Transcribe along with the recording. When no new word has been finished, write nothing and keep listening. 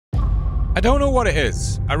I don't know what it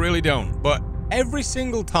is. I really don't. But every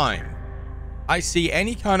single time I see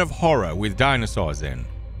any kind of horror with dinosaurs in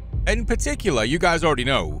particular, you guys already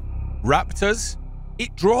know, raptors,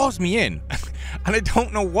 it draws me in. And I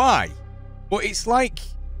don't know why. But it's like,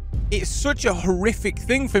 it's such a horrific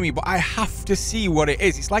thing for me, but I have to see what it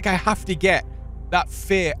is. It's like I have to get that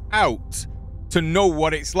fear out to know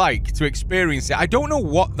what it's like to experience it. I don't know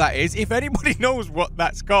what that is. If anybody knows what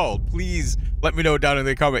that's called, please let me know down in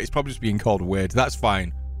the comments. It's probably just being called weird. That's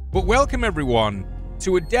fine. But welcome everyone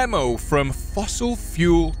to a demo from Fossil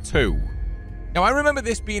Fuel 2. Now, I remember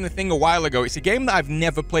this being a thing a while ago. It's a game that I've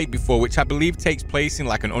never played before, which I believe takes place in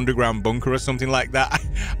like an underground bunker or something like that.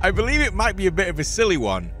 I believe it might be a bit of a silly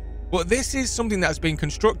one. But this is something that's been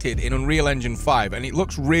constructed in Unreal Engine 5, and it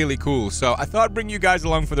looks really cool. So I thought I'd bring you guys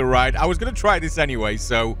along for the ride. I was going to try this anyway,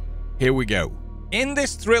 so here we go. In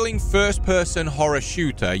this thrilling first-person horror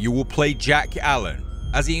shooter, you will play Jack Allen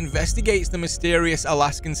as he investigates the mysterious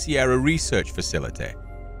Alaskan Sierra research facility,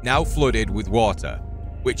 now flooded with water,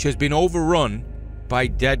 which has been overrun by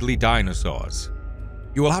deadly dinosaurs.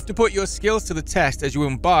 You will have to put your skills to the test as you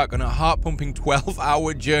embark on a heart-pumping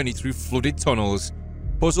 12-hour journey through flooded tunnels,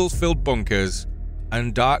 puzzles-filled bunkers,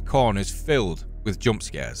 and dark corners filled with jump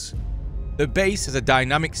scares. The base has a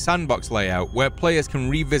dynamic sandbox layout where players can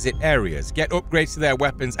revisit areas, get upgrades to their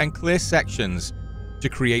weapons, and clear sections to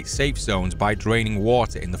create safe zones by draining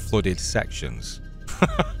water in the flooded sections.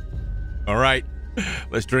 Alright,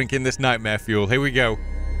 let's drink in this nightmare fuel. Here we go.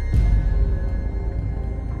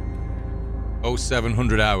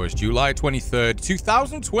 0700 hours, July 23rd,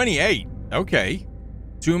 2028. Okay.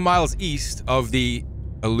 2 miles east of the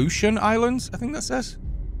Aleutian Islands, I think that says.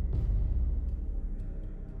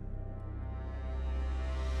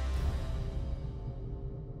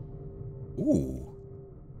 Ooh.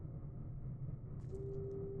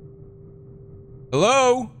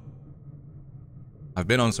 Hello? I've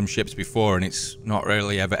been on some ships before and it's not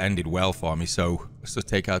really ever ended well for me, so let's just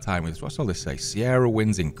take our time with this. What's all this say? Sierra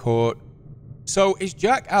wins in court. So is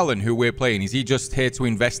Jack Allen, who we're playing, is he just here to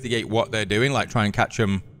investigate what they're doing, like try and catch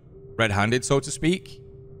them red-handed, so to speak?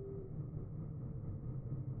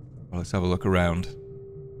 Well, let's have a look around.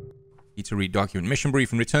 Need to read document. Mission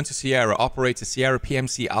brief and return to Sierra. Operator Sierra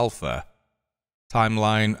PMC Alpha.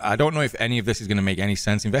 Timeline. I don't know if any of this is going to make any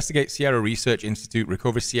sense. Investigate Sierra Research Institute.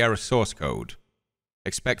 Recover Sierra source code.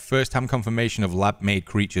 Expect first-hand confirmation of lab-made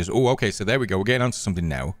creatures. Oh, okay, so there we go. We're getting onto something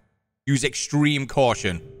now. Use extreme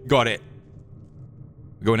caution. Got it.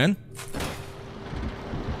 We're going in?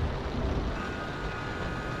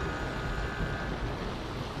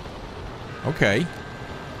 Okay.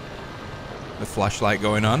 The flashlight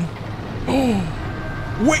going on. Oh!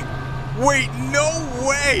 Wait, no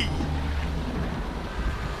way!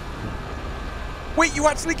 Wait, you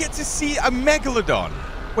actually get to see a megalodon.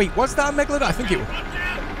 Wait, was that a megalodon? I think it was.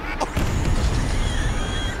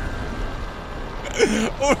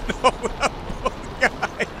 Oh no, that poor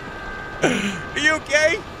guy. Are you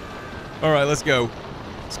okay? All right, let's go.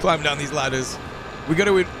 Let's climb down these ladders. We got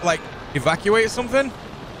to, like, evacuate or something?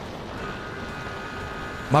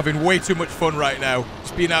 I'm having way too much fun right now.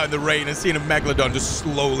 Just being out in the rain and seeing a megalodon just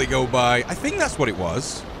slowly go by. I think that's what it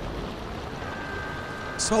was.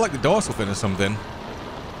 I saw like the dorsal fin or something.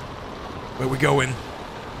 Where we going?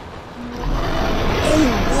 Oh,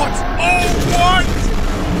 what? Oh, what?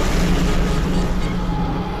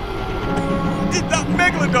 Did that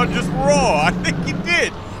megalodon just roar? I think it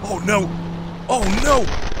did. Oh, no. Oh, no.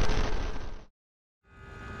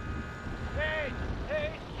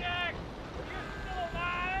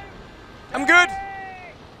 I'm good.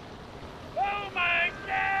 Oh my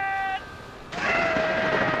god!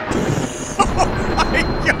 Oh my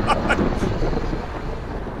god!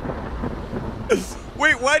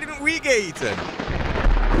 Wait, why didn't we get eaten?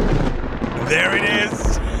 There it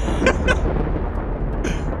is.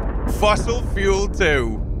 Fossil Fuel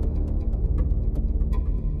 2.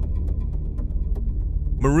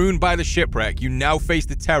 Marooned by the shipwreck, you now face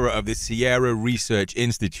the terror of the Sierra Research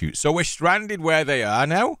Institute. So we're stranded where they are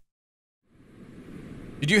now?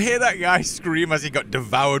 Did you hear that guy scream as he got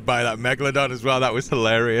devoured by that megalodon as well? That was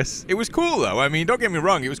hilarious. It was cool, though. I mean, don't get me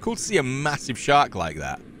wrong. It was cool to see a massive shark like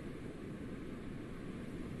that.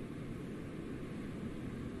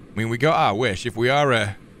 I mean, we got our wish. If we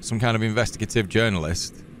are some kind of investigative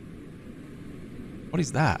journalist. What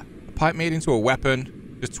is that? A pipe made into a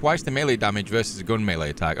weapon. Just twice the melee damage versus a gun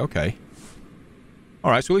melee attack. Okay.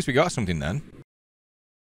 Alright, so at least we got something then.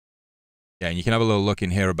 Yeah, and you can have a little look in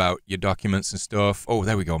here about your documents and stuff. Oh,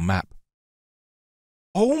 there we go, map.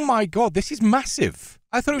 Oh my god, this is massive.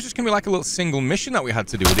 I thought it was just going to be like a little single mission that we had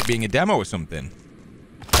to do with it being a demo or something.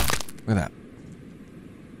 Look at that.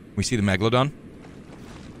 We see the Megalodon.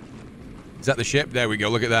 Is that the ship? There we go.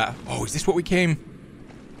 Look at that. Oh, is this what we came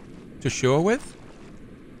to shore with?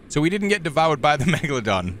 So we didn't get devoured by the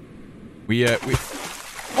Megalodon. We...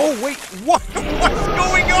 Oh, wait. What? What's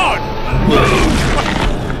going on?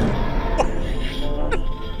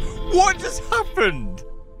 What just happened?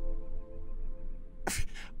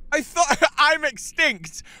 I thought... I'm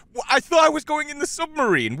extinct. I thought I was going in the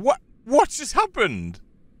submarine. What just happened?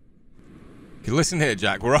 Okay, listen here,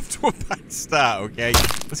 Jack. We're off to a bad start, okay?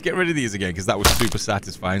 Let's get rid of these again, because that was super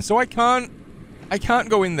satisfying. So I can't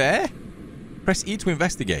go in there? Press E to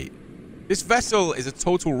investigate. This vessel is a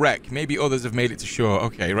total wreck. Maybe others have made it to shore.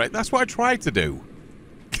 Okay, right. That's what I tried to do.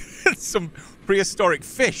 Some prehistoric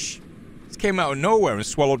fish just came out of nowhere and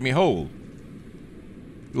swallowed me whole.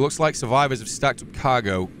 It looks like survivors have stacked up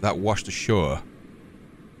cargo that washed ashore.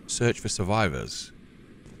 Search for survivors.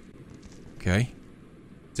 Okay.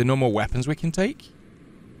 Is there no more weapons we can take?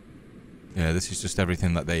 Yeah, this is just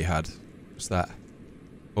everything that they had. What's that?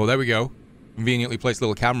 Oh, there we go. Conveniently placed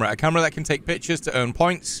little camera. A camera that can take pictures to earn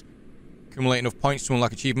points. Accumulate enough points to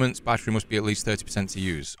unlock achievements. Battery must be at least 30% to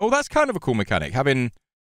use. Oh, that's kind of a cool mechanic. Having...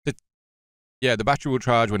 Yeah, the battery will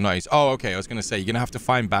charge when not. Oh, okay. I was going to say, you're going to have to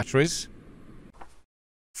find batteries.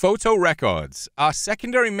 Photo records. Our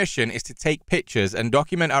secondary mission is to take pictures and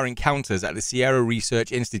document our encounters at the Sierra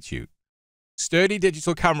Research Institute. Sturdy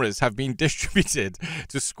digital cameras have been distributed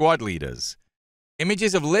to squad leaders.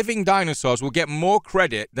 Images of living dinosaurs will get more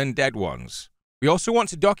credit than dead ones. We also want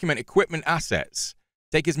to document equipment assets.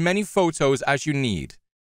 Take as many photos as you need.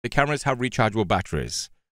 The cameras have rechargeable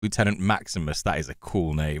batteries. Lieutenant Maximus, that is a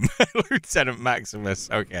cool name. Lieutenant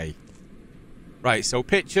Maximus, okay. Right, so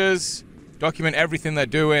pictures, document everything they're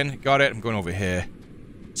doing. Got it, I'm going over here.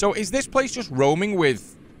 So is this place just roaming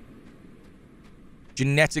with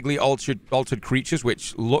genetically altered creatures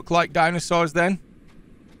which look like dinosaurs then?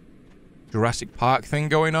 Jurassic Park thing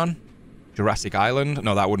going on? Jurassic Island?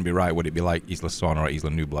 No, that wouldn't be right. Would it be like Isla Sorna or Isla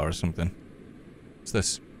Nublar or something? What's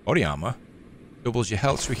this? Body armor? Doubles your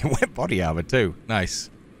health so you can wear body armor too. Nice.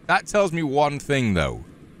 That tells me one thing though.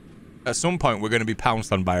 At some point we're going to be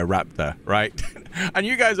pounced on by a raptor, right? And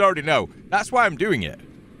you guys already know. That's why I'm doing it.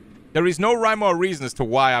 There is no rhyme or reason as to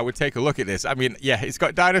why I would take a look at this. I mean, yeah, it's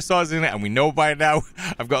got dinosaurs in it, and we know by now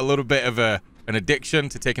I've got a little bit of an addiction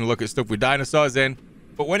to taking a look at stuff with dinosaurs in.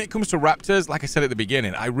 But when it comes to raptors, like I said at the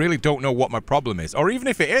beginning, I really don't know what my problem is. Or even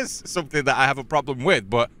if it is something that I have a problem with,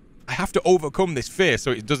 but I have to overcome this fear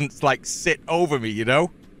so it doesn't, like, sit over me, you know?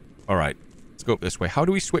 All right, let's go up this way. How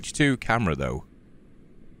do we switch to camera, though?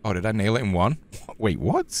 Oh, did I nail it in one? Wait,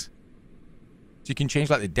 what? So you can change,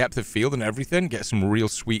 like, the depth of field and everything? Get some real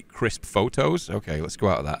sweet, crisp photos? Okay, let's go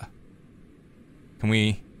out of that. Can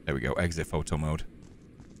we... There we go, exit photo mode.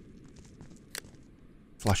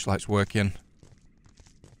 Flashlight's working.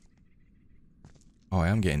 Oh, I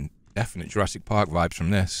am getting definite Jurassic Park vibes from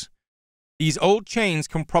this. These old chains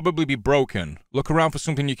can probably be broken. Look around for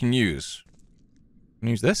something you can use. Can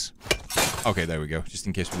I use this? Okay, there we go. Just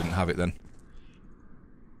in case we didn't have it then.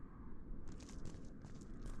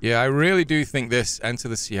 Yeah, I really do think this Enter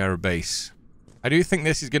the Sierra base. I do think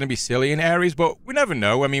this is going to be silly in areas, but we never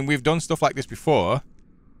know. I mean, we've done stuff like this before.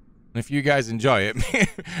 And if you guys enjoy it,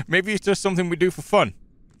 maybe it's just something we do for fun.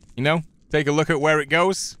 You know? Take a look at where it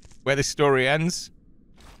goes, where this story ends.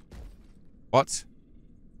 What?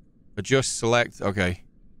 Adjust, select, okay.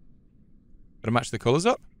 Gotta match the colors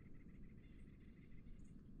up?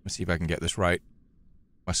 Let's see if I can get this right.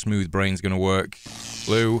 My smooth brain's gonna work.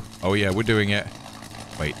 Blue. Oh yeah, we're doing it.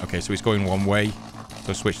 Wait, okay, so it's going one way.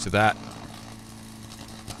 So switch to that.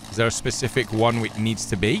 Is there a specific one it needs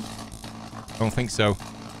to be? I don't think so.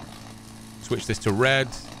 Switch this to red.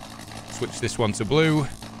 Switch this one to blue.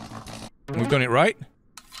 We've done it right.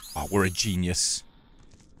 Oh, we're a genius.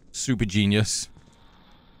 Super genius.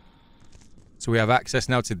 So we have access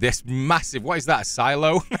now to this massive... What is that? A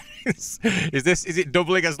silo? Is it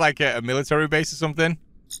doubling as like a military base or something?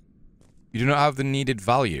 You do not have the needed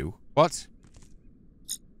value. What?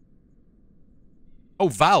 Oh,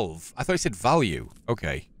 valve. I thought you said value.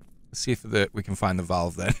 Okay. Let's see if we can find the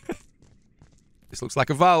valve then. This looks like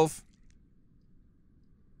a valve.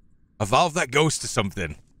 A valve that goes to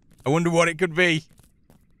something. I wonder what it could be.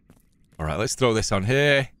 Alright, let's throw this on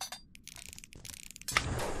here.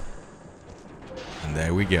 And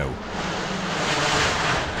there we go.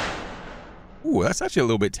 Ooh, that's actually a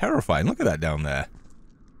little bit terrifying. Look at that down there.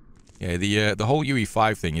 Yeah, the whole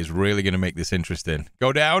UE5 thing is really going to make this interesting.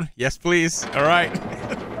 Go down? Yes, please. Alright.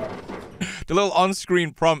 The little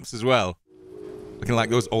on-screen prompts as well. Looking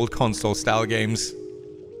like those old console-style games.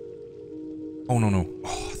 Oh, no.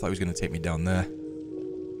 Oh, I thought he was going to take me down there.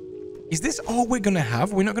 Is this all we're going to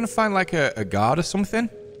have? We're not going to find like a guard or something?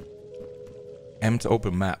 M to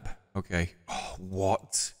open map. Okay. Oh,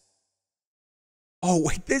 what? Oh,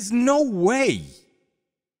 wait, there's no way.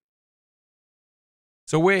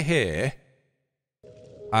 So we're here.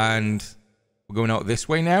 And we're going out this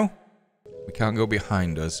way now? We can't go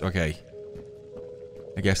behind us. Okay.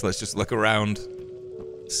 I guess let's just look around.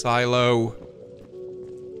 Silo.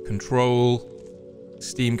 Control.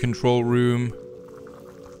 Steam control room.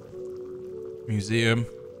 Museum.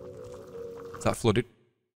 Is that flooded?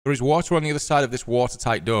 There is water on the other side of this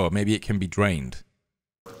watertight door. Maybe it can be drained.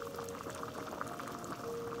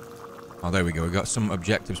 Oh, there we go. We've got some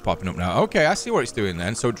objectives popping up now. Okay, I see what it's doing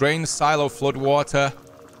then. So drain the silo, flood water.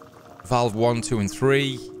 Valve 1, 2, and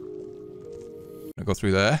 3. I'll go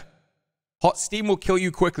through there. Hot steam will kill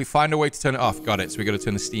you quickly. Find a way to turn it off. Got it. So we got to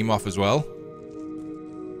turn the steam off as well.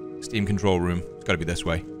 Steam control room. It's got to be this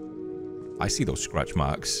way. I see those scratch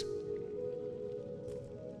marks.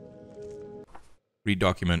 Read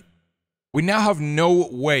document. We now have no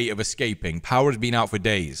way of escaping. Power has been out for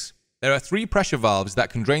days. There are 3 pressure valves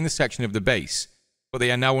that can drain the section of the base, but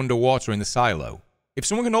they are now underwater in the silo. If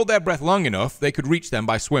someone can hold their breath long enough, they could reach them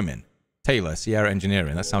by swimming. Taylor, Sierra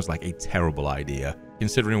Engineering. That sounds like a terrible idea,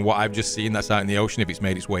 considering what I've just seen that's out in the ocean if it's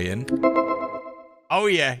made its way in. Oh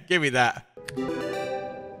yeah, give me that.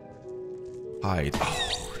 Hide.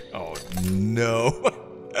 Oh no.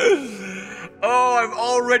 Oh, I'm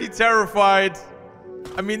already terrified.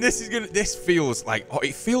 I mean, this feels like, oh,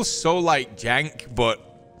 it feels so like jank, but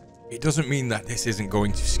it doesn't mean that this isn't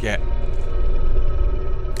going to scare.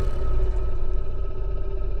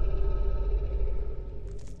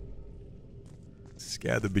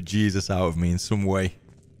 Scare the bejesus out of me in some way.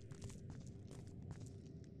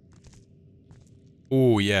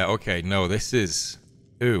 Oh, yeah, okay, no, this is...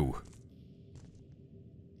 Ooh.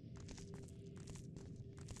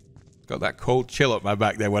 Got that cold chill up my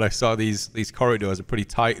back there when I saw these corridors are pretty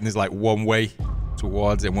tight and there's like one way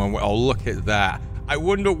towards it, one way. Oh, look at that. I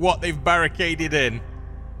wonder what they've barricaded in.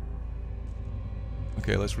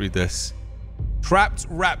 Okay, let's read this. Trapped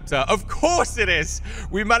raptor. Of course it is.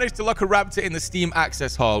 We managed to lock a raptor in the steam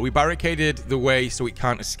access hall. We barricaded the way so it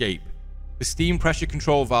can't escape. The steam pressure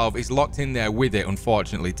control valve is locked in there with it,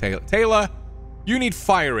 unfortunately, Taylor. Taylor, you need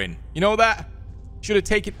firing. You know that? Should have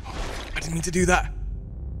taken... Oh, I didn't mean to do that.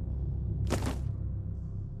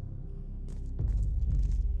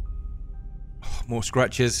 Oh, more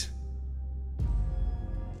scratches.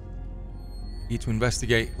 Need to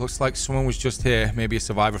investigate. Looks like someone was just here. Maybe a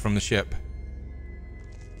survivor from the ship.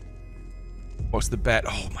 What's the bet?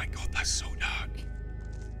 Oh my god, that's so dark.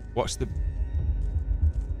 What's the...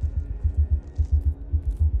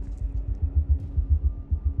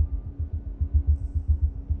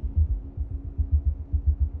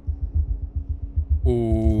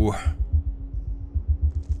 Ooh.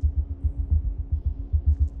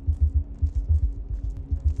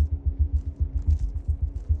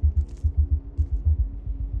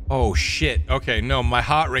 Oh shit. Okay, no, my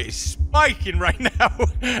heart rate is spiking right now.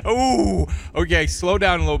 Ooh. Okay, slow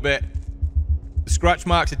down a little bit. The scratch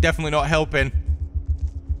marks are definitely not helping.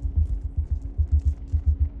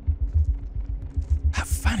 That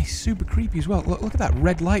fan is super creepy as well. Look at that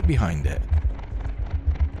red light behind it.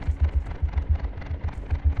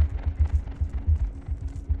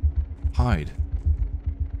 Hide.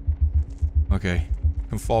 Okay.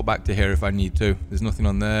 Can fall back to here if I need to. There's nothing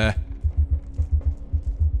on there.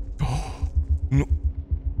 Oh, no.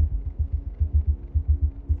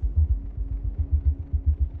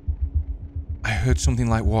 I heard something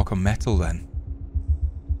like walk on metal then.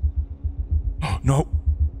 Oh, no.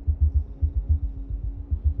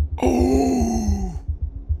 Oh.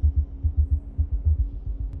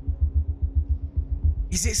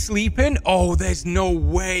 Is it sleeping? Oh, there's no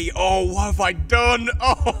way. Oh, what have I done?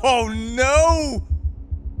 Oh, no.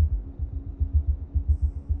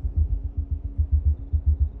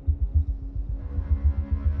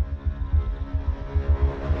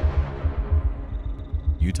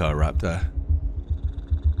 Utah raptor.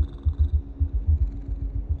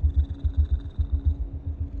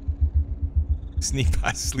 Sneak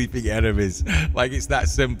past sleeping enemies. Like it's that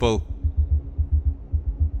simple.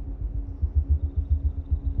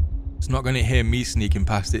 It's not going to hear me sneaking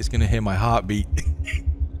past it. It's going to hear my heartbeat.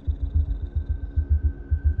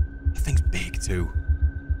 That thing's big too.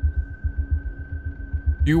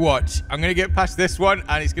 You watch. I'm going to get past this one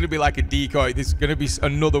and it's going to be like a decoy. There's going to be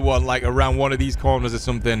another one like around one of these corners or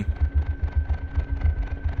something.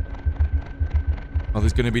 Oh,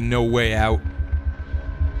 there's going to be no way out.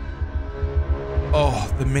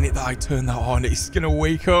 Oh, the minute that I turn that on, it's going to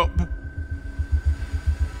wake up.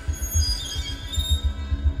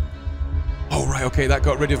 Right, okay, that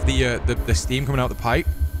got rid of the steam coming out the pipe.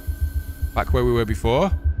 Back where we were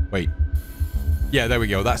before. Wait. Yeah, there we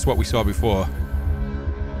go. That's what we saw before.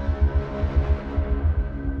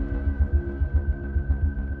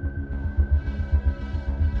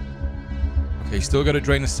 Okay, still got to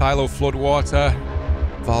drain the silo flood water.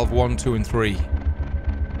 Valve 1, 2, and 3.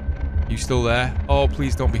 You still there? Oh,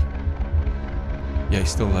 please don't be. Yeah, he's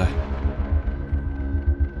still there.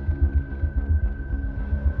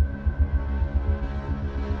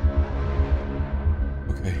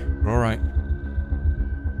 Okay, we're all right.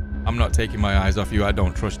 I'm not taking my eyes off you. I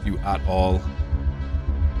don't trust you at all.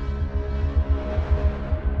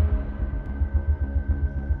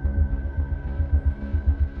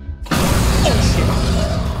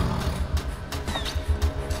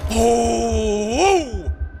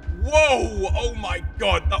 Oh, whoa, oh my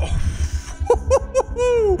God.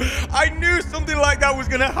 I knew something like that was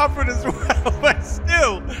going to happen as well, but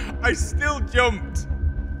I still jumped.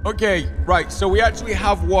 Okay, right, so we actually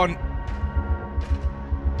have one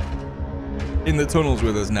in the tunnels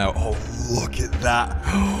with us now. Oh, look at that.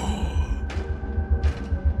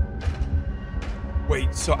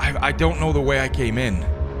 Wait, so I don't know the way I came in.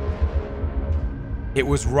 It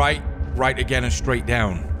was right again and straight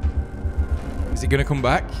down. Is it gonna come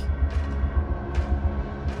back?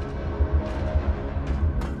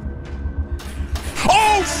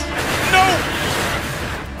 Oh, no!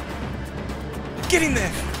 Get in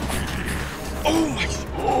there! Oh my...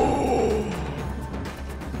 Oh.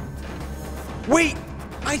 Wait,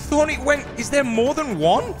 I thought it went... Is there more than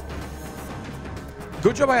one?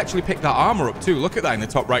 Good job I actually picked that armor up too. Look at that in the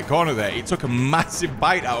top right corner there. It took a massive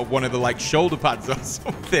bite out of one of the like shoulder pads or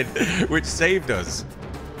something, which saved us.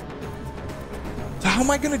 So how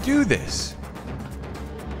am I going to do this?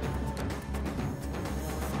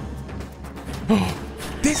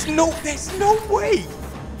 There's no way.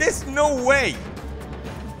 There's no way.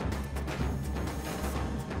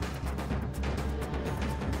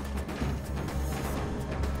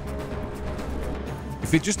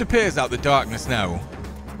 If it just appears out the darkness now.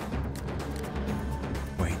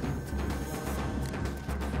 Wait.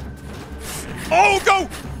 Oh, go!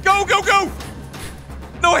 Go, go, go!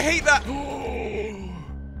 No, I hate that.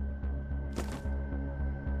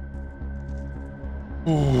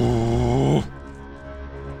 Oh.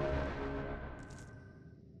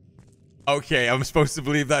 Okay, I'm supposed to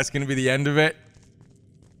believe that's going to be the end of it.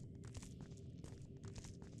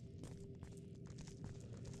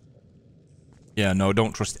 Yeah, no,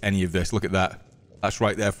 don't trust any of this. Look at that. That's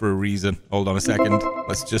right there for a reason. Hold on a second.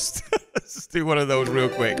 Let's just do one of those real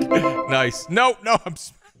quick. Nice. No, I'm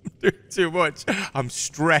doing too much. I'm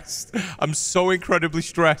stressed. I'm so incredibly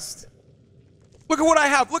stressed. Look at what I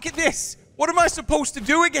have. Look at this. What am I supposed to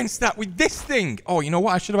do against that with this thing? Oh, you know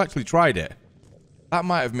what? I should have actually tried it. That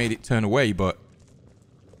might have made it turn away, but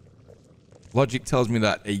logic tells me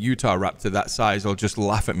that a Utah raptor that size will just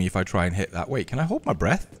laugh at me if I try and hit that. Wait, can I hold my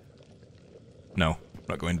breath? No, I'm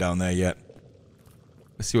not going down there yet.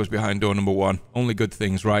 Let's see what's behind door number 1. Only good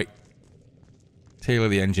things, right? Taylor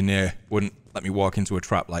the engineer wouldn't let me walk into a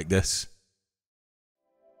trap like this.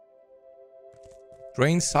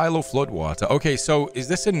 Drain silo flood water. Okay, so is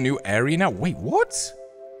this a new area now? Wait, what?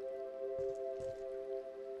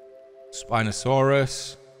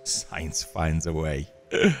 Spinosaurus. Science finds a way.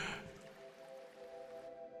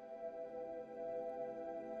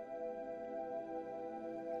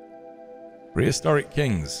 Prehistoric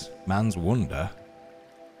kings. Man's wonder.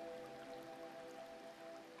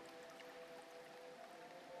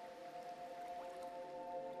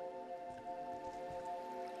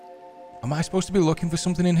 Am I supposed to be looking for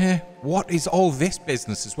something in here? What is all this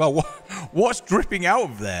business as well? What's dripping out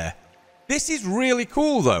of there? This is really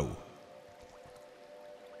cool, though.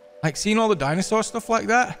 Like, seeing all the dinosaur stuff like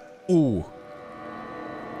that? Ooh.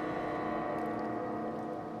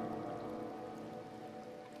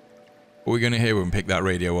 What are we going to hear when we pick that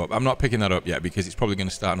radio up? I'm not picking that up yet because it's probably going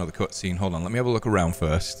to start another cutscene. Hold on, let me have a look around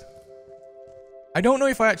first. I don't know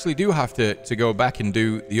if I actually do have to go back and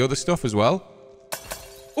do the other stuff as well.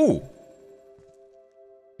 Ooh.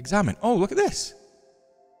 Examine. Oh, look at this.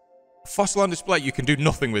 Fossil on display. You can do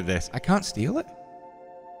nothing with this. I can't steal it.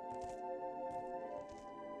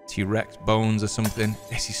 T-Rex bones or something.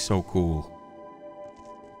 This is so cool.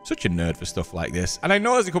 Such a nerd for stuff like this. And I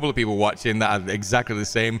know there's a couple of people watching that are exactly the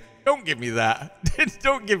same. Don't give me that.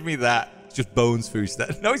 Don't give me that. It's just bones,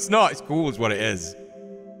 Fooster. No, it's not. It's cool is what it is.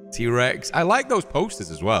 T-Rex. I like those posters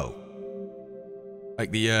as well.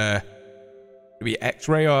 Like the, maybe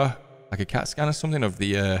X-ray or like a CAT scan or something of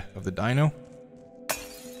the dino.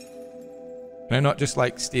 Can I not just,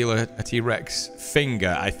 like, steal a T-Rex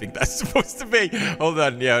finger? I think that's supposed to be. Hold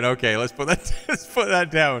on. Yeah, okay. Let's put that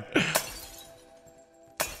down.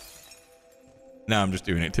 Now I'm just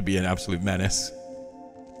doing it to be an absolute menace.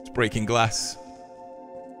 It's breaking glass.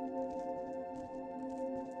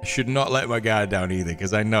 I should not let my guard down either,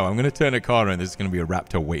 because I know I'm going to turn a corner and there's going to be a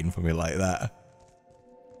raptor waiting for me like that.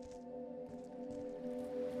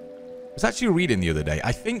 I was actually reading the other day.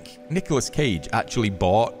 I think Nicolas Cage actually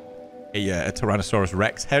bought a Tyrannosaurus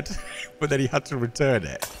Rex head, but then he had to return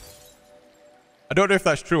it. I don't know if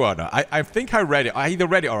that's true or not. I think I read it. I either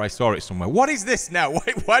read it or I saw it somewhere. What is this now?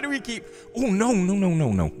 Why do we keep... Oh,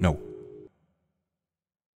 no.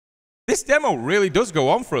 This demo really does go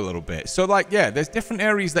on for a little bit. So, like, yeah, there's different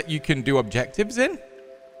areas that you can do objectives in.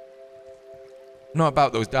 Not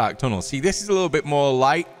about those dark tunnels. See, this is a little bit more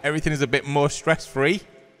light. Everything is a bit more stress-free.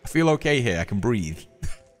 I feel okay here. I can breathe.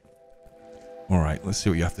 All right, let's see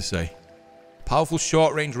what you have to say. Powerful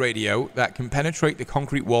short-range radio that can penetrate the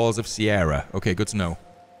concrete walls of Sierra. Okay, good to know.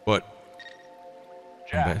 But...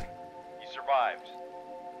 Jack, you survived.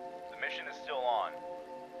 The mission is still on.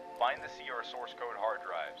 Find the Sierra source code hard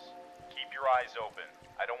drives. Keep your eyes open.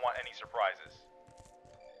 I don't want any surprises.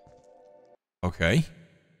 Okay.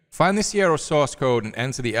 Find the Sierra source code and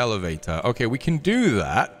enter the elevator. Okay, we can do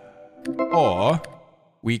that. Or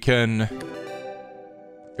we can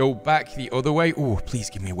go back the other way. Ooh, please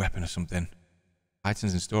give me a weapon or something.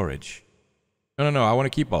 Items in storage. No. I want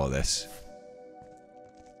to keep all of this.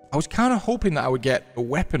 I was kind of hoping that I would get a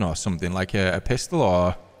weapon or something, like a pistol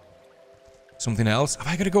or something else. Have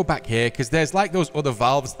I got to go back here? Because there's like those other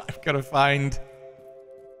valves that I've got to find.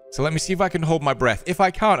 So let me see if I can hold my breath. If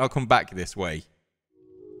I can't, I'll come back this way.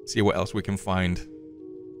 See what else we can find.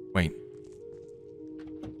 Wait.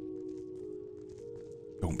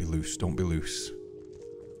 Don't be loose. Don't be loose.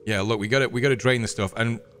 Yeah, look, we got to drain the stuff.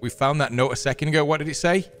 And we found that note a second ago. What did it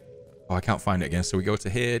say? Oh, I can't find it again. So we go to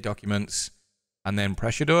here, documents, and then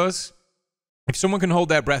pressure doors. If someone can hold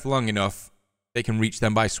their breath long enough, they can reach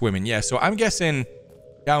them by swimming. Yeah, so I'm guessing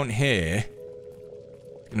down here,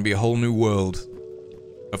 it's going to be a whole new world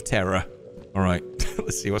of terror. All right,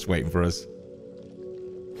 let's see what's waiting for us.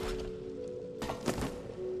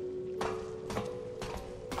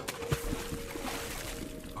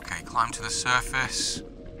 Okay, climb to the surface.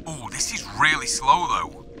 Oh, this is really slow,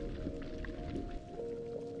 though.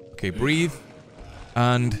 Okay, breathe.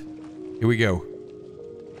 And here we go.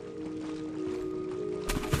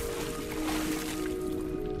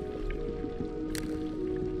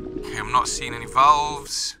 Okay, I'm not seeing any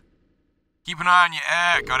valves. Keep an eye on your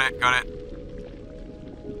air. Got it.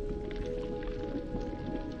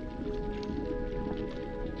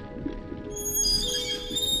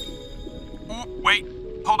 Oh, wait.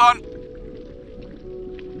 Hold on.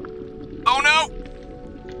 Oh, no.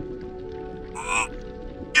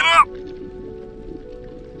 Get up.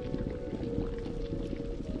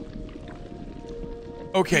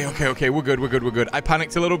 Okay. We're good. I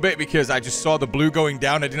panicked a little bit because I just saw the blue going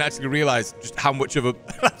down. I didn't actually realize just how much of an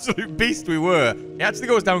absolute beast we were. It actually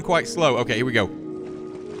goes down quite slow. Okay, here we go.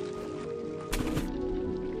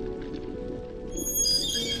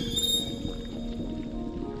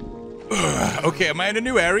 Okay, am I in a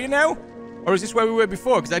new area now? Or is this where we were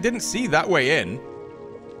before? Because I didn't see that way in.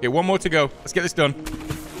 Okay, one more to go. Let's get this done.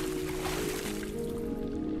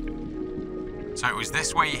 So it was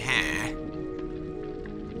this way here.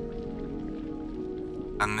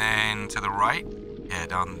 And then to the right. Yeah,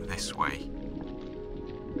 down this way.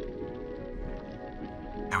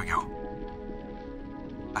 There we go.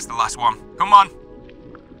 That's the last one. Come on.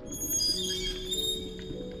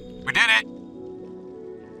 We did it.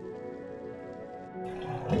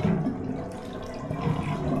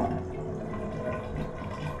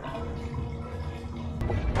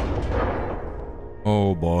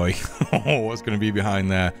 Oh boy. What's going to be behind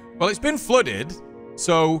there? Well, it's been flooded,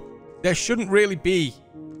 so there shouldn't really be...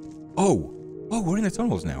 Oh, we're in the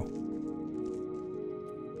tunnels now.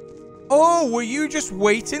 Oh, were you just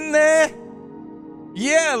waiting there?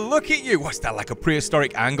 Yeah, look at you. What's that, like a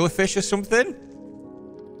prehistoric anglerfish or something?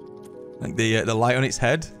 Like the light on its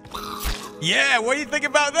head? Yeah, what do you think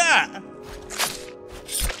about that?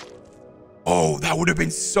 Oh, that would have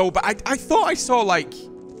been so bad. I thought I saw, like...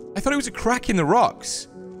 I thought it was a crack in the rocks.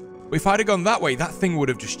 But if I'd have gone that way, that thing would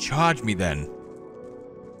have just charged me then.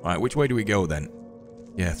 All right, which way do we go then?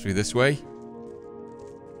 Yeah, through this way.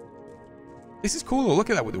 This is cool. Look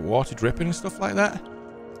at that with the water dripping and stuff like that.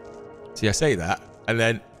 See, I say that, and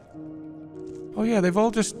then... Oh yeah, they've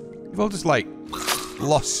all just like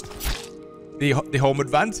lost the home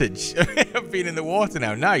advantage of being in the water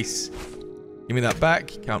now. Nice. Give me that back.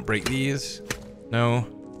 Can't break these. No.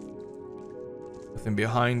 Nothing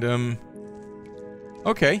behind them.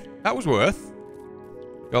 Okay, that was worth.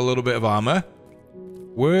 Got a little bit of armor.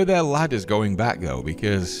 Were there ladders going back, though?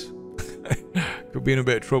 Because could be in a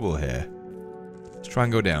bit of trouble here. Let's try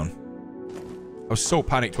and go down. I was so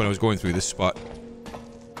panicked when I was going through this spot.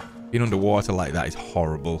 Being underwater like that is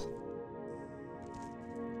horrible.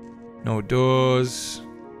 No doors.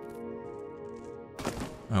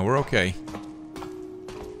 Oh, we're okay.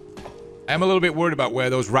 I am a little bit worried about where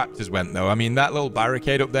those raptors went, though. I mean, that little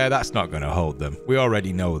barricade up there, that's not going to hold them. We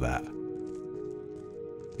already know that.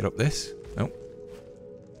 Get up this. Nope.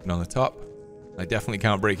 And on the top. I definitely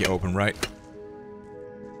can't break it open, right?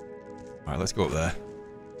 Alright, let's go up there.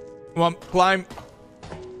 Come on, climb.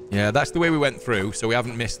 Yeah, that's the way we went through, so we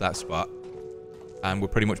haven't missed that spot. And we're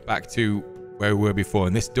pretty much back to where we were before.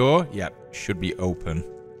 And this door, yep, should be open.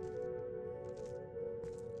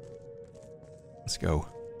 Let's go.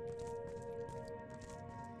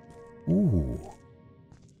 Ooh.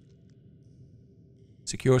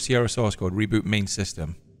 Secure Sierra source code. Reboot main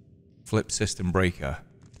system. Flip system breaker.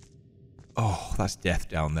 Oh, that's death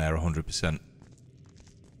down there, 100%.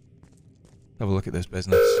 Have a look at this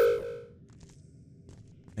business.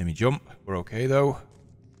 Let me jump. We're okay, though.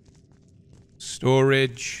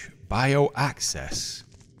 Storage. Bio access.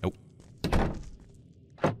 Nope.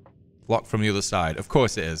 Locked from the other side. Of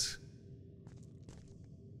course it is.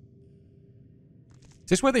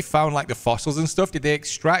 Is this where they found, like, the fossils and stuff? Did they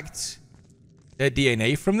extract their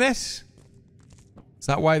DNA from this? Is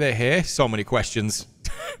that why they're here? So many questions.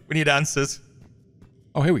 We need answers.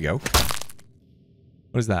 Oh, here we go.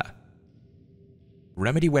 What is that?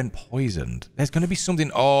 Remedy when poisoned. There's going to be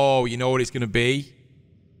something... Oh, you know what it's going to be?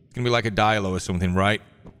 It's going to be like a dialo or something, right?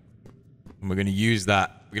 And we're going to use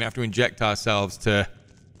that. We're going to have to inject ourselves to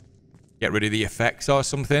get rid of the effects or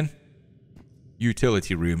something.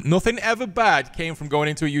 Utility room. Nothing ever bad came from going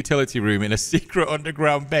into a utility room in a secret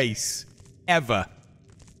underground base. Ever.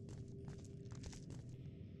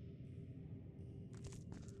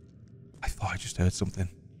 I thought I just heard something.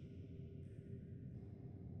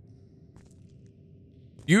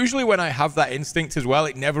 Usually when I have that instinct as well,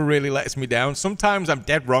 it never really lets me down. Sometimes I'm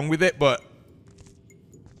dead wrong with it, but...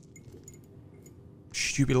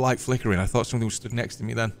 Stupid light flickering. I thought something was stood next to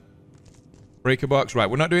me then. Breaker box. Right,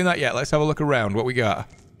 we're not doing that yet. Let's have a look around. What we got?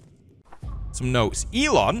 Some notes.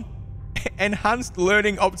 Elon? Enhanced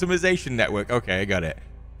Learning Optimization Network. Okay, I got it.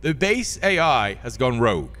 The base AI has gone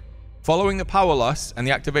rogue. Following the power loss and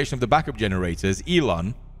the activation of the backup generators,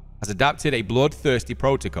 Elon has adapted a bloodthirsty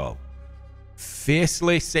protocol,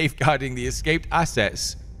 fiercely safeguarding the escaped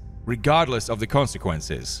assets regardless of the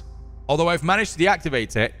consequences. Although I've managed to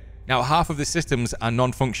deactivate it, now half of the systems are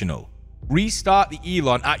non-functional. Restart the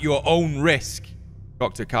Elon at your own risk.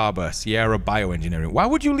 Dr. Carber, Sierra Bioengineering. Why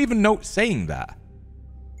would you leave a note saying that?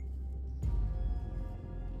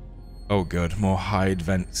 Oh good, more hide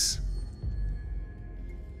vents.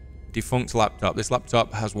 Defunct laptop. This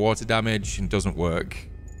laptop has water damage and doesn't work.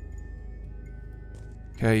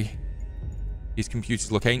 Okay. These computers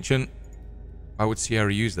look ancient. Why would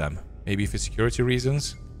Sierra use them? Maybe for security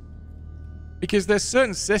reasons? Because there's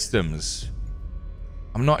certain systems...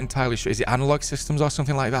 I'm not entirely sure. Is it analog systems or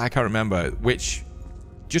something like that? I can't remember. Which,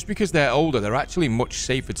 just because they're older, they're actually much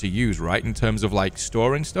safer to use, right? In terms of, like,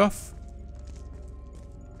 storing stuff.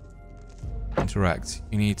 Interact.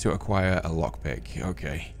 You need to acquire a lockpick.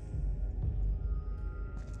 Okay.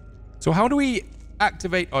 So how do we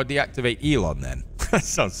activate or deactivate Elon, then? That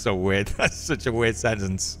sounds so weird. That's such a weird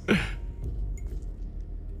sentence.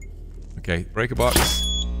 Okay, breaker box.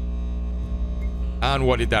 And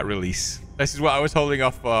what did that release? This is what I was holding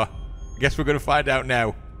off for. I guess we're going to find out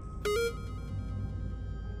now.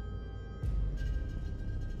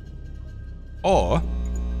 Or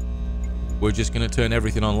we're just going to turn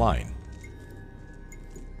everything online.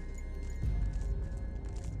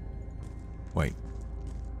 Wait.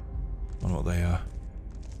 I don't know what they are.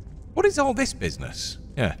 What is all this business?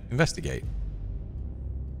 Yeah, investigate.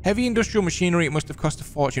 Heavy industrial machinery, it must have cost a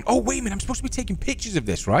fortune. Oh, wait a minute, I'm supposed to be taking pictures of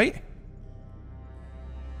this, right?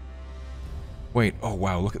 Wait, oh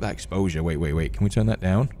wow, look at that exposure. Wait. Can we turn that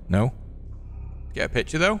down? No? Get a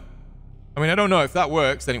picture, though? I mean, I don't know. If that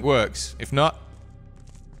works, then it works. If not...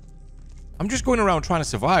 I'm just going around trying to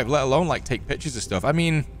survive, let alone, like, take pictures of stuff. I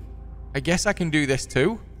mean, I guess I can do this,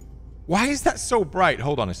 too. Why is that so bright?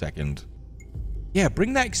 Hold on a second. Yeah,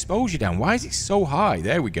 bring that exposure down. Why is it so high?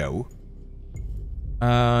 There we go.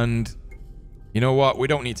 And... You know what? We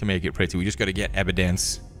don't need to make it pretty. We just got to get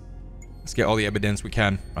evidence. Let's get all the evidence we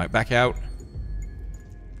can. Right, back out.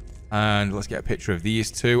 And let's get a picture of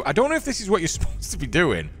these two. I don't know if this is what you're supposed to be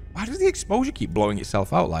doing. Why does the exposure keep blowing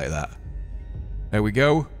itself out like that? There we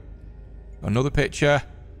go. Another picture.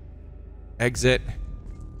 Exit.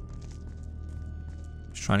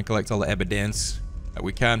 Just trying to collect all the evidence that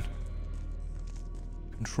we can.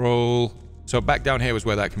 Control. So back down here was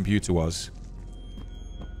where that computer was.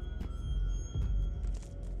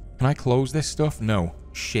 Can I close this stuff? No.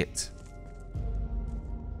 Shit.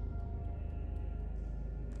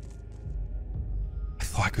 I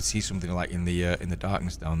thought I could see something like in the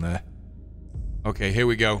darkness down there. Okay, here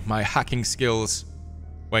we go. My hacking skills.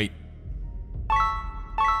 Wait.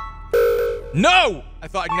 No! I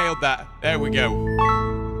thought I nailed that. There we go.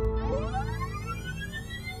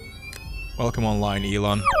 Welcome online,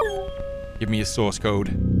 Elon. Give me your source code.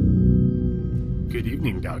 Good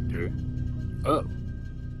evening, Doctor. Oh,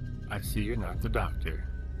 I see you're not the doctor.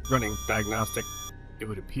 Running diagnostic. It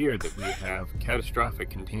would appear that we have catastrophic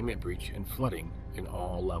containment breach and flooding in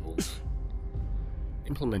all levels.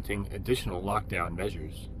 Implementing additional lockdown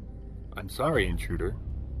measures. I'm sorry, intruder,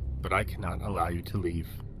 but I cannot allow you to leave.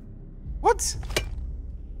 What?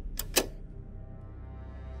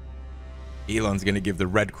 Elon's gonna give the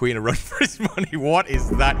Red Queen a run for his money. What is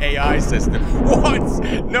that AI system? What?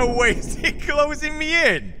 No way is he closing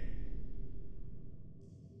me in.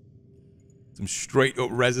 Some straight up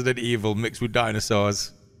Resident Evil mixed with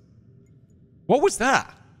dinosaurs. What was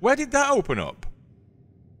that? Where did that open up?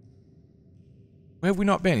 Where have we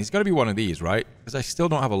not been? It's got to be one of these, right? Because I still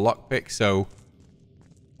don't have a lockpick, so...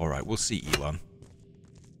 Alright, we'll see, Elon.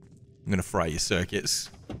 I'm going to fry your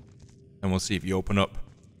circuits. And we'll see if you open up.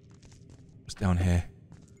 What's down here?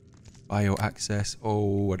 Bio access.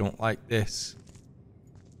 Oh, I don't like this.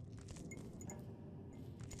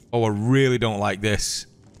 Oh, I really don't like this.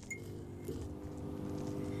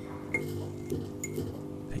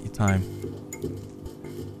 Take your time.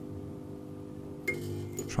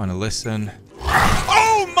 Trying to listen.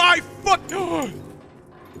 Oh my fuck!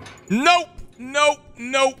 Nope! Nope!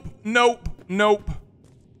 Nope! Nope! Nope!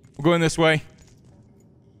 We're going this way.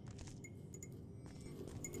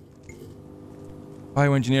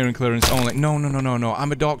 Bioengineering clearance only. No, no, no, no, no.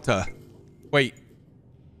 I'm a doctor. Wait.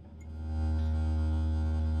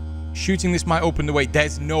 Shooting this might open the way.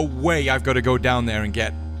 There's no way I've got to go down there and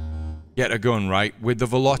get a gun, right? With the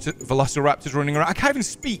velociraptors running around. I can't even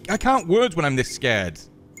speak. I can't words when I'm this scared.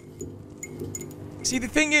 See, the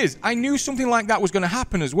thing is, I knew something like that was going to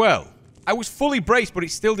happen as well. I was fully braced, but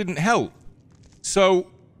it still didn't help. So,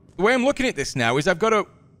 the way I'm looking at this now is I've got to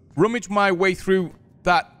rummage my way through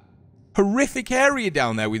that horrific area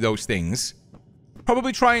down there with those things.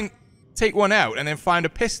 Probably try and take one out and then find a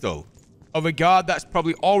pistol of a guard that's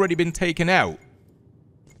probably already been taken out.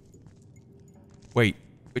 Wait,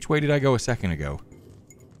 which way did I go a second ago?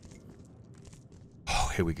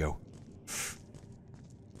 Oh, here we go.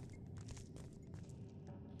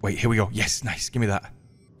 Wait, here we go. Yes, nice. Give me that.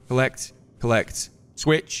 Collect. Collect.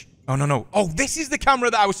 Switch. Oh, no, no. Oh, this is the camera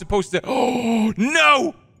that I was supposed to... Oh,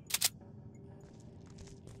 no!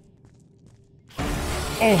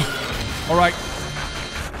 Oh. All right.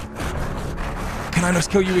 Can I just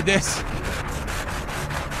kill you with this?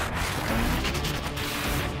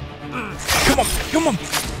 Come on. Come on.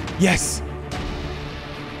 Yes.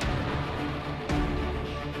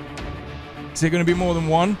 Is it going to be more than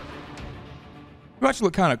one? You actually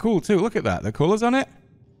look kind of cool, too. Look at that. The colors on it.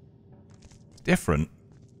 It's different.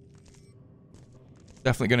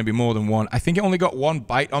 Definitely going to be more than one. I think it only got one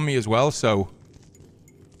bite on me as well, so...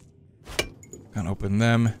 Can't open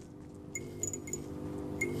them.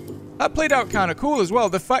 That played out kind of cool as well.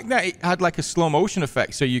 The fact that it had like a slow motion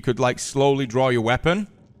effect so you could like slowly draw your weapon.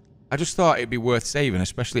 I just thought it'd be worth saving,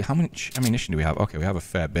 especially... How much ammunition do we have? Okay, we have a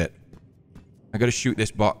fair bit. I got to shoot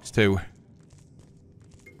this box, too.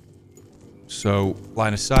 So,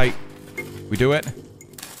 line of sight. We do it.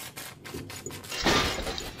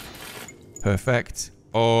 Perfect.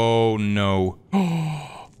 Oh, no.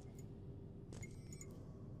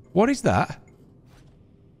 What is that?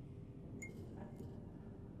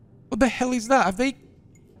 What the hell is that? Have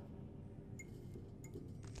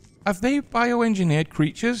they bioengineered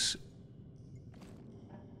creatures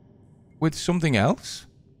with something else?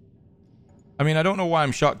 I mean, I don't know why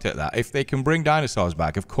I'm shocked at that. If they can bring dinosaurs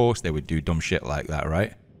back, of course they would do dumb shit like that,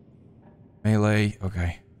 right? Melee.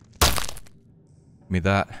 Okay. Give me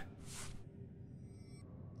that.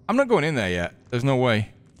 I'm not going in there yet. There's no way.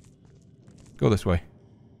 Go this way.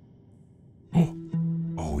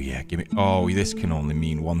 Oh, yeah. Give me... Oh, this can only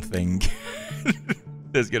mean one thing.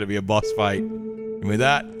 There's going to be a boss fight. Give me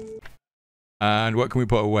that. And what can we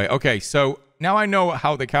put away? Okay, so now I know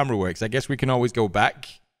how the camera works. I guess we can always go back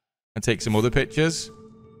and take some other pictures.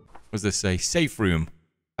 What does this say? Safe room.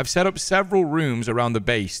 I've set up several rooms around the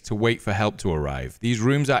base to wait for help to arrive. These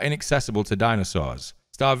rooms are inaccessible to dinosaurs.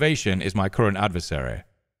 Starvation is my current adversary.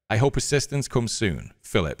 I hope assistance comes soon.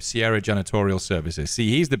 Philip, Sierra Janitorial Services. See,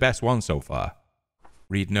 he's the best one so far.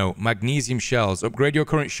 Read note. Magnesium shells. Upgrade your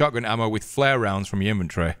current shotgun ammo with flare rounds from your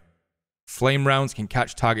inventory. Flame rounds can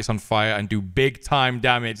catch targets on fire and do big time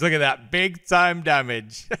damage. Look at that. Big time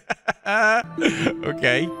damage.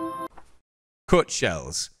 Okay. Cut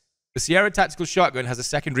shells. The Sierra Tactical Shotgun has a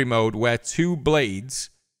secondary mode where 2 blades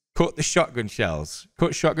cut the shotgun shells.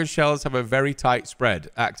 Cut shotgun shells have a very tight spread,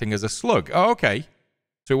 acting as a slug. Oh, okay.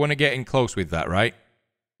 So we want to get in close with that, right?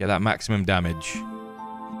 Get that maximum damage.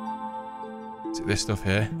 Is it this stuff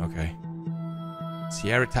here? Okay.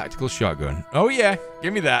 Sierra Tactical Shotgun. Oh, yeah.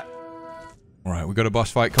 Give me that. All right, we've got a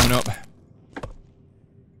boss fight coming up.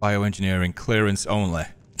 Bioengineering clearance only.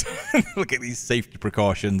 Look at these safety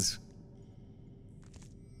precautions.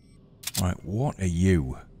 All right, what are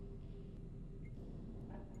you?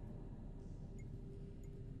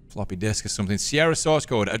 Floppy disk or something. Sierra source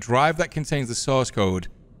code. A drive that contains the source code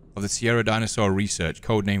of the Sierra dinosaur research,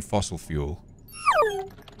 codename Fossil Fuel.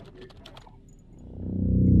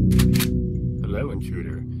 Hello,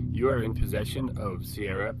 intruder. You are in possession of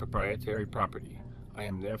Sierra proprietary property. I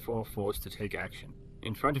am therefore forced to take action.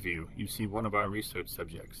 In front of you, you see one of our research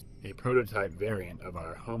subjects, a prototype variant of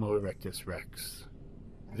our Homo erectus rex.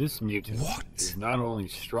 This mutant is not only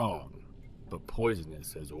strong, but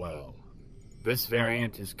poisonous as well. This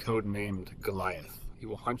variant is codenamed Goliath. He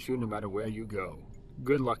will hunt you no matter where you go.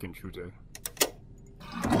 Good luck, intruder.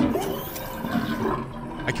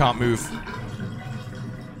 I can't move.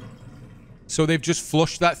 So they've just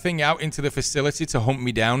flushed that thing out into the facility to hunt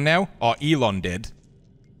me down now? Or Elon did.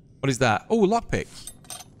 What is that? Oh, lockpick.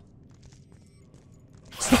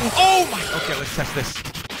 Oh my... Okay, let's test this.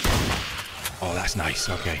 Oh, that's nice.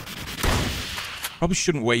 Okay. Probably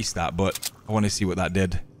shouldn't waste that, but I want to see what that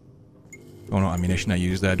did. Don't know what ammunition I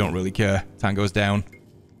used there. Don't really care. Tango's down.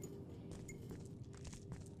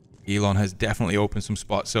 Elon has definitely opened some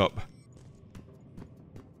spots up.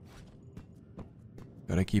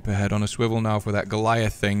 Gotta keep her head on a swivel now for that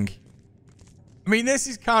Goliath thing. I mean, this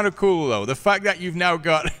is kind of cool, though. The fact that you've now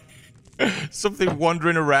got something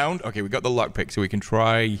wandering around. Okay, we got the lockpick, so we can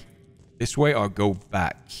try this way or go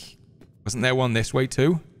back. Wasn't there one this way,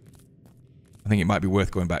 too? I think it might be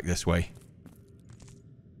worth going back this way.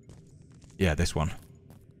 Yeah, this one.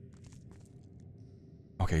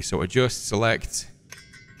 Okay, so adjust, select.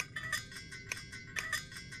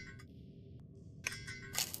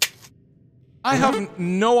 I have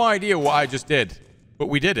no idea what I just did, but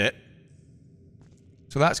we did it.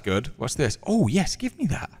 So that's good. What's this? Oh, yes, give me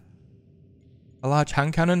that. A large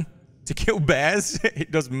hand cannon to kill bears.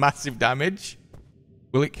 It does massive damage.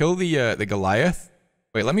 Will it kill the Goliath?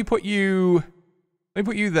 Wait, let me put you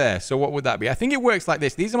there. So what would that be? I think it works like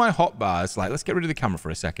this. These are my hot bars. Like, let's get rid of the camera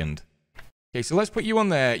for a second. Okay, so let's put you on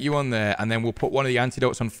there, and then we'll put one of the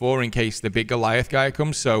antidotes on 4 in case the big Goliath guy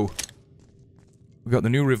comes. So we got the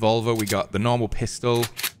new revolver, we got the normal pistol,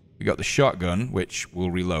 we got the shotgun, which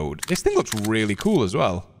will reload. This thing looks really cool as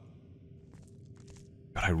well.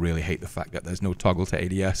 God, I really hate the fact that there's no toggle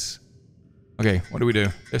to ADS. Okay, what do we do?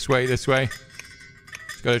 This way, this way.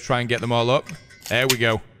 Just gotta try and get them all up. There we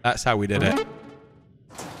go. That's how we did it.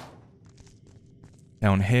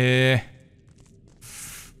 Down here.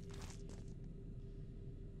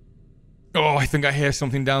 Oh, I think I hear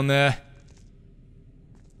something down there.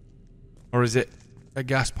 Or is it a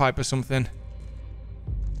gas pipe or something?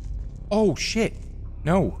 Oh, shit.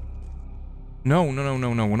 No. No.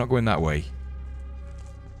 We're not going that way.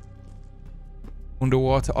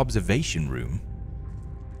 Underwater observation room.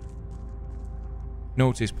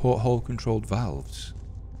 Notice porthole controlled valves.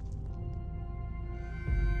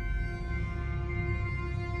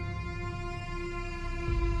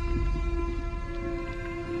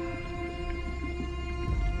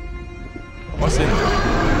 What's in there?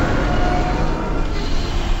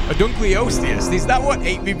 A Dunkleosteus? Is that what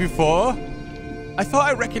ate me before? I thought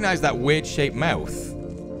I recognized that weird shaped mouth.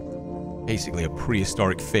 Basically a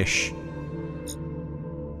prehistoric fish.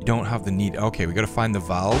 You don't have the need. Okay, we gotta find the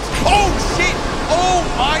valves. Oh shit! Oh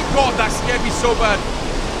my god, that scared me so bad.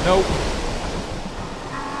 No.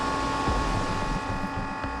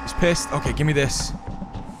 He's pissed. Okay, give me this.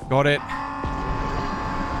 Got it.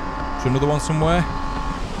 Is there another one somewhere?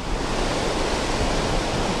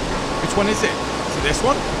 Which one is it? Is it this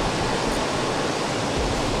one?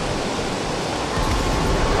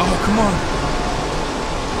 Oh, come on.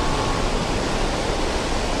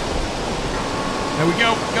 There we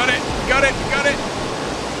go. Got it. Got it. Got it.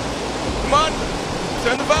 Come on.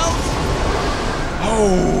 Turn the valves.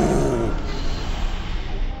 Oh.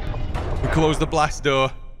 We closed the blast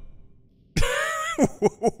door.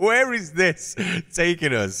 Where is this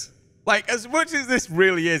taking us? Like, as much as this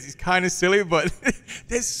really is, it's kind of silly, but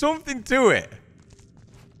there's something to it.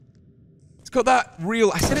 It's got that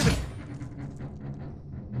real... I said it...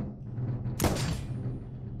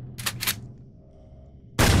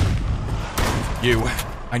 You.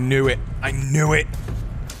 I knew it. I knew it.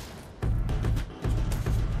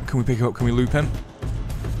 Can we pick him up? Can we loop him?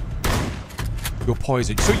 You're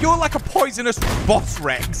poisoned. So you're like a poisonous boss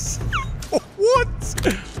Rex. What?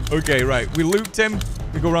 Okay, right. We looped him.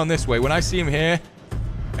 We go around this way. When I see him here...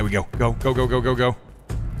 There we go. Go, go, go, go, go, go.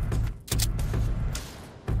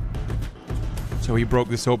 So he broke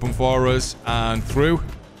this open for us and through.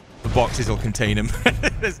 The boxes will contain him.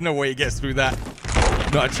 There's no way he gets through that.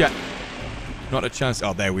 Not a chance. Not a chance.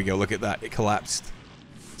 Oh, there we go. Look at that. It collapsed.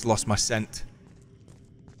 It's lost my scent.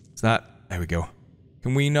 Is that... There we go.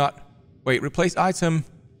 Can we not... Wait, replace item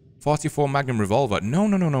 44 Magnum Revolver. No,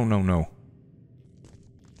 no, no, no, no, no.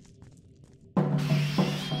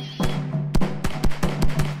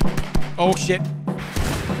 Oh, shit.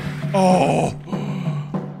 Oh.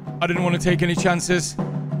 I didn't want to take any chances.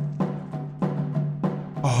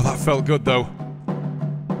 Oh, that felt good, though.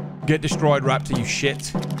 Get destroyed, Raptor, you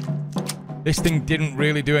shit. This thing didn't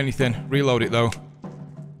really do anything. Reload it, though.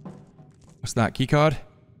 What's that? Keycard?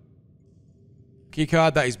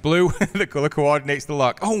 Keycard, that is blue. The color coordinates the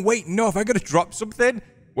lock. Oh, wait, no. Have I got to drop something?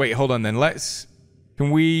 Wait, hold on then. Let's...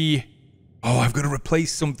 Can we... Oh, I've got to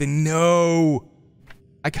replace something. No.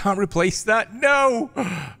 I can't replace that. No.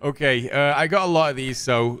 Okay, I got a lot of these,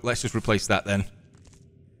 so let's just replace that then.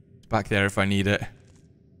 It's back there if I need it.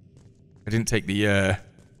 I didn't take the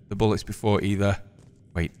bullets before either.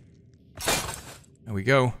 Wait. There we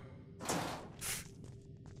go.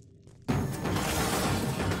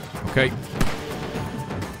 Okay.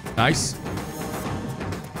 Nice.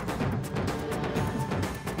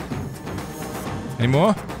 Any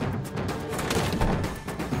more?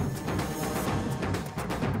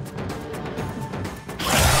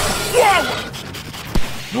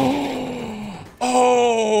 Whoa!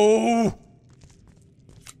 Oh!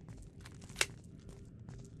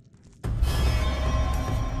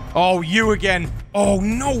 Oh, you again. Oh,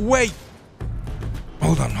 no way.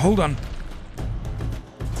 Hold on, hold on.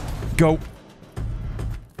 Go.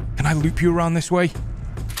 Can I loop you around this way?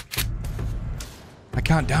 I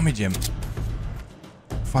can't damage him.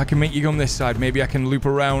 If I can make you go on this side, maybe I can loop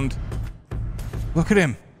around. Look at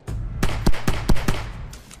him.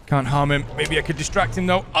 Can't harm him. Maybe I could distract him,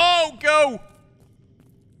 though. Oh, go!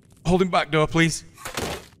 Hold him back, door, please.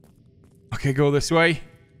 Okay, go this way.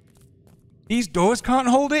 These doors can't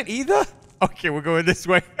hold it either? Okay, we're going this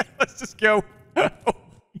way. Let's just go. Oh,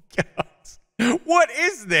 my God. What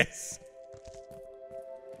is this?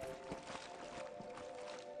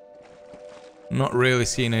 I'm not really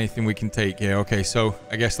seeing anything we can take here. Okay, so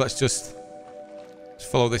I guess let's just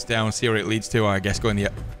follow this down, see where it leads to. I guess go in the...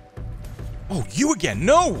 Oh, you again?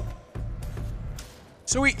 No!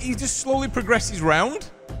 So he just slowly progresses round?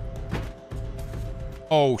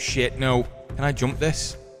 Oh, shit, no. Can I jump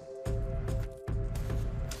this?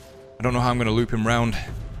 I don't know how I'm going to loop him round.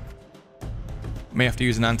 May have to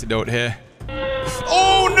use an antidote here.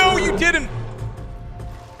 Oh, no, you didn't!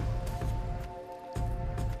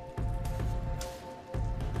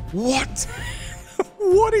 What?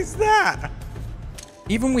 What is that?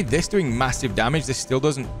 Even with this doing massive damage, this still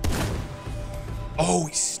doesn't... Oh,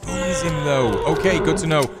 it stuns him, though. Okay, good to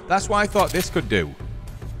know. That's what I thought this could do.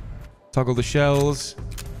 Toggle the shells.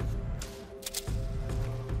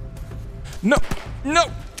 No!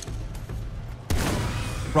 No!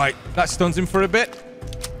 Right, that stuns him for a bit.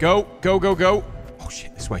 Go, go, go, go. Oh,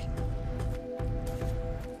 shit, this way.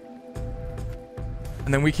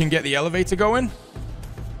 And then we can get the elevator going.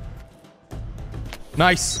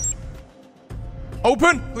 Nice.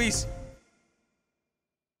 Open, please.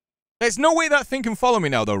 There's no way that thing can follow me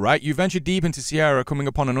now, though, right? You venture deep into Sierra, coming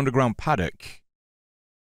upon an underground paddock.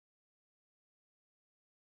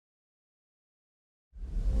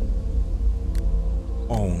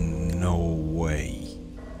 Oh, no way.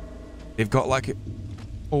 They've got like a...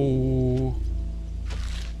 Oh.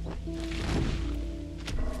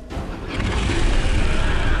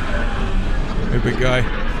 Hey, big guy.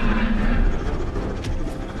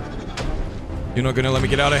 You're not gonna let me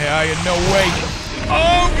get out of here, are you? No way.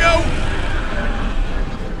 Oh, go!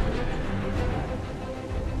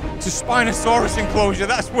 It's a Spinosaurus enclosure.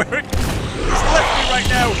 That's where it's left me right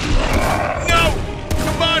now. No!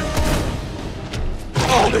 Come on!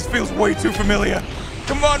 Oh, this feels way too familiar.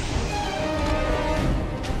 Come on!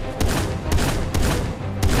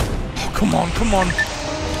 Oh, come on, come on.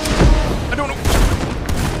 I don't know.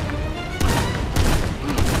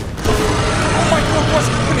 Oh my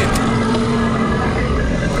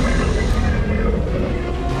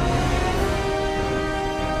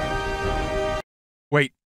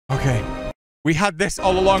We had this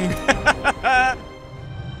all along.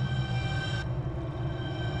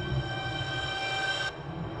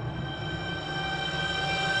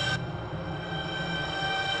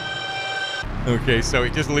 Okay, so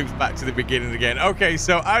it just loops back to the beginning again. Okay,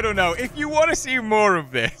 so I don't know. If you want to see more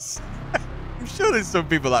of this, I'm sure there's some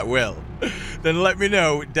people that will, then let me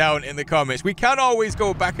know down in the comments. We can always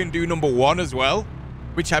go back and do number 1 as well,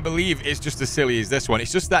 which I believe is just as silly as this one.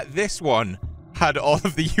 It's just that this one had all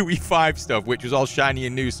of the UE5 stuff, which was all shiny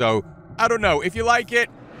and new. So I don't know. If you like it,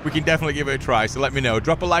 we can definitely give it a try. So let me know.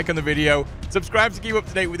 Drop a like on the video. Subscribe to keep up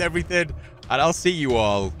to date with everything. And I'll see you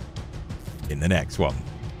all in the next one.